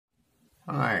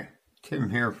Hi,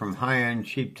 Tim here from High End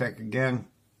Cheap Tech again.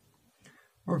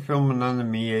 We're filming on the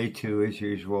Mi A2 as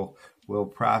usual. We'll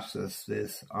process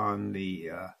this on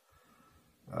the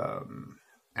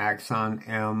Axon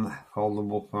M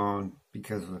foldable phone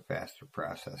because of the faster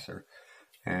processor.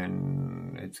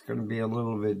 And it's going to be a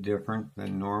little bit different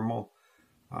than normal.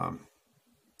 I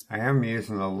am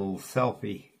using a little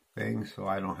selfie thing so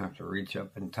I don't have to reach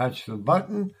up and touch the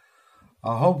button.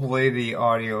 Hopefully the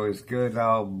audio is good.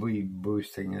 I'll be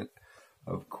boosting it,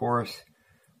 of course.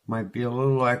 Might be a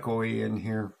little echoey in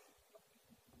here.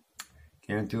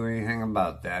 Can't do anything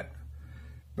about that.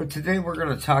 But today we're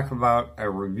going to talk about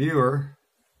a reviewer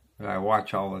that I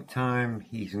watch all the time.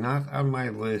 He's not on my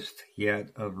list yet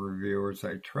of reviewers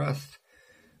I trust,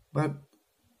 but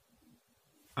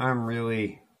I'm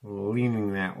really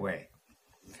leaning that way.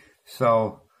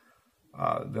 So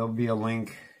there'll be a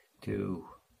link to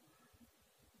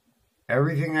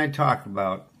everything I talk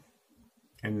about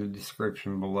in the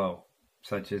description below,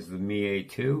 such as the Mi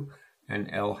A2 and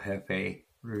Jefe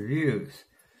reviews.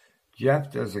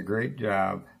 Jeff does a great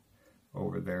job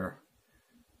over there.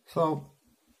 So,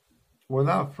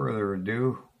 without further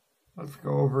ado, let's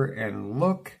go over and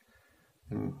look,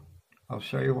 and I'll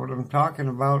show you what I'm talking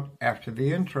about after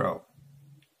the intro.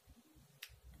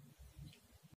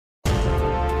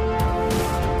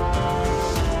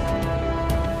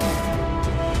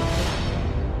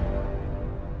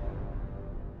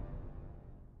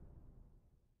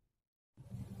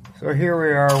 So here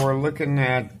we are, we're looking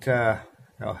at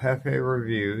Jefe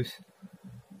reviews,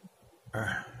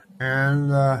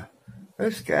 and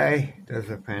this guy does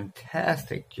a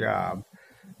fantastic job.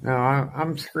 Now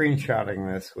I'm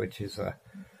screenshotting this, which is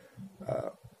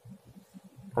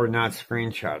or not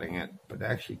screenshotting it, but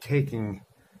actually taking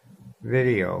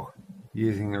video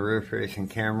using the rear-facing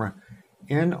camera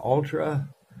in Ultra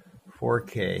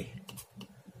 4K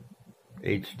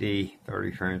HD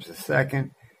 30 frames a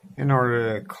second. In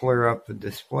order to clear up the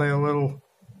display a little.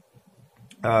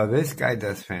 This guy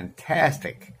does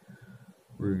fantastic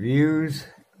reviews,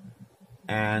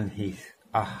 and he's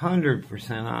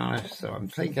 100% honest, so I'm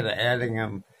thinking of adding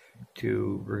him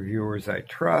to reviewers I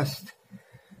trust.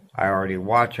 I already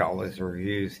watch all his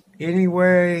reviews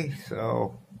anyway,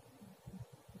 so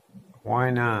why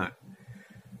not?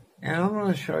 And I'm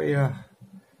going to show you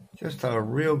just a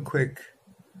real quick,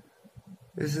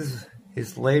 this is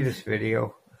his latest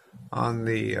video on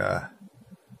the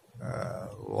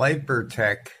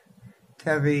Lipertech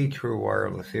Tevi True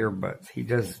Wireless Earbuds. He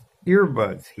does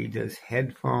earbuds, he does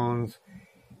headphones,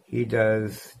 he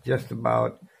does just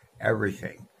about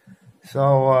everything.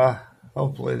 So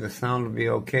hopefully the sound will be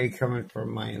okay coming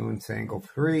from my Unce Angle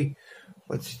 3.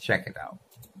 Let's check it out.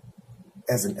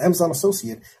 As an Amazon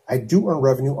associate, I do earn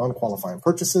revenue on qualifying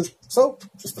purchases, so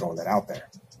just throwing that out there.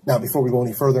 Now, before we go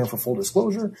any further and for full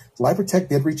disclosure, Lipertech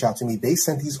did reach out to me. They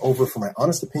sent these over for my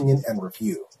honest opinion and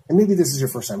review. And maybe this is your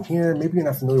first time here, maybe you're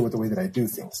not familiar with the way that I do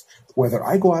things. Whether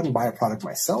I go out and buy a product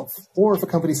myself, or if a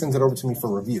company sends it over to me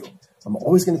for review, I'm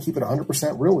always going to keep it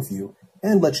 100% real with you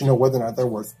and let you know whether or not they're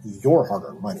worth your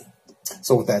hard-earned money.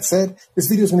 So with that said, this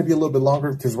video is going to be a little bit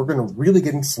longer because we're going to really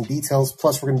get into some details,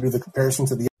 plus we're going to do the comparison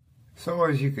to the... So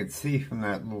as you could see from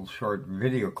that little short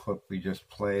video clip we just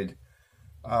played,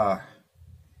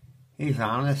 he's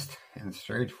honest and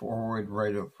straightforward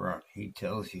right up front. He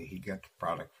tells you he got the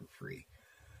product for free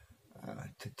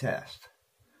to test.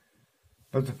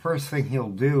 But the first thing he'll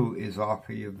do is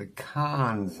offer you the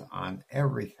cons on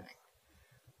everything.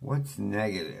 What's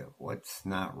negative, what's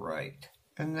not right.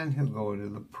 And then he'll go into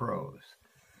the pros.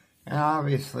 And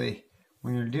obviously,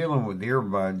 when you're dealing with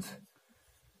earbuds,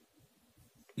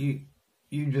 you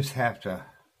just have to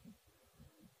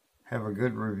have a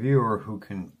good reviewer who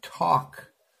can talk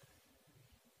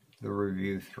the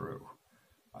review through,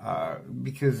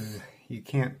 because you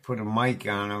can't put a mic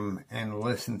on them and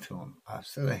listen to them. A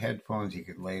set of headphones you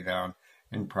could lay down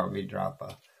and probably drop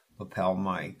a lapel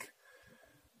mic,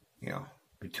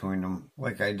 between them,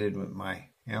 like I did with my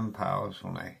M-Pows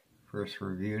when I first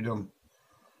reviewed them.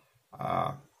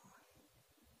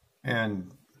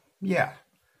 And yeah,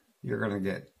 you're going to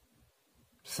get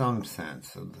some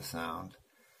sense of the sound.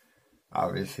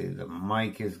 Obviously, the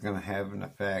mic is going to have an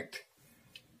effect,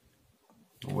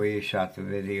 the way you shot the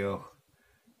video,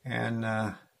 and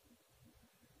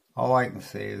all I can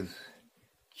say is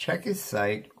check his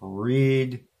site,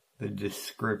 read the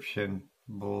description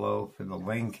below for the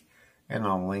link, and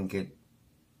I'll link it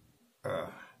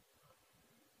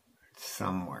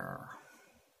somewhere.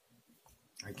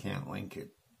 I can't link it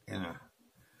in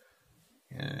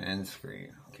an end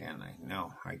screen, can I?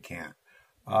 No, I can't.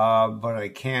 But I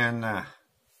can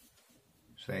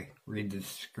say, read the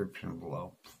description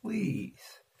below. Please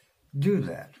do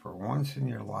that for once in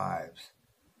your lives.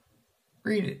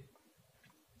 Read it.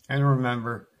 And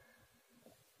remember,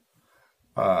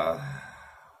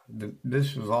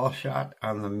 this was all shot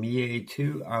on the Mi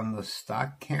A2 on the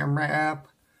stock camera app,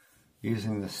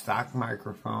 using the stock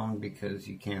microphone because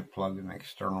you can't plug an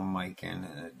external mic in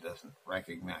and it doesn't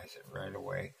recognize it right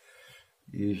away.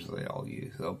 Usually I'll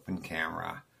use open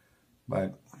camera,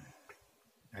 but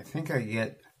I think I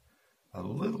get a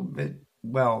little bit,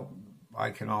 well, I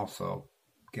can also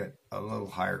get a little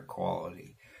higher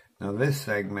quality. Now this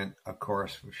segment, of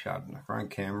course, was shot in the front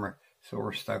camera, so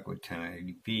we're stuck with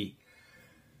 1080p.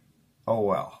 Oh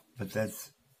well, but that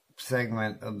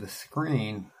segment of the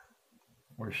screen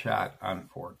was shot on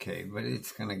 4K, but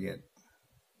it's going to get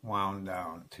wound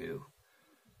down to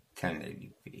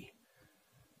 1080p.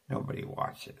 Nobody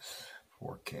watches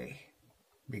 4K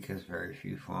because very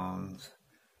few phones,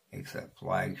 except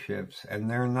flagships, and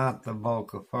they're not the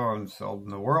bulk of phones sold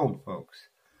in the world, folks.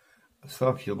 So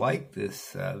if you like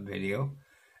this video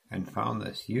and found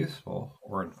this useful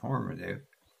or informative,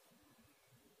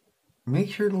 make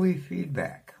sure to leave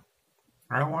feedback.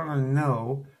 I want to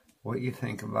know what you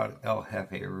think about El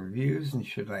Jefe reviews, and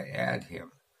should I add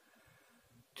him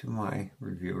to my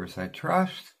reviewers I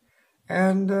trust,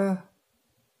 and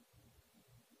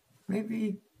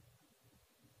maybe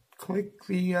click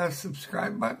the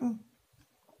subscribe button,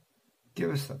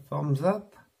 give us a thumbs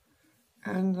up,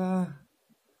 and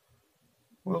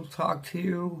we'll talk to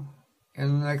you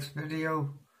in the next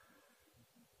video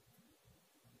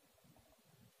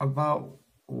about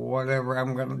whatever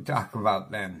I'm going to talk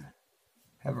about then.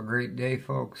 Have a great day,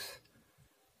 folks.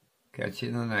 Catch you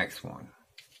in the next one.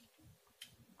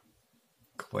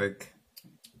 Click.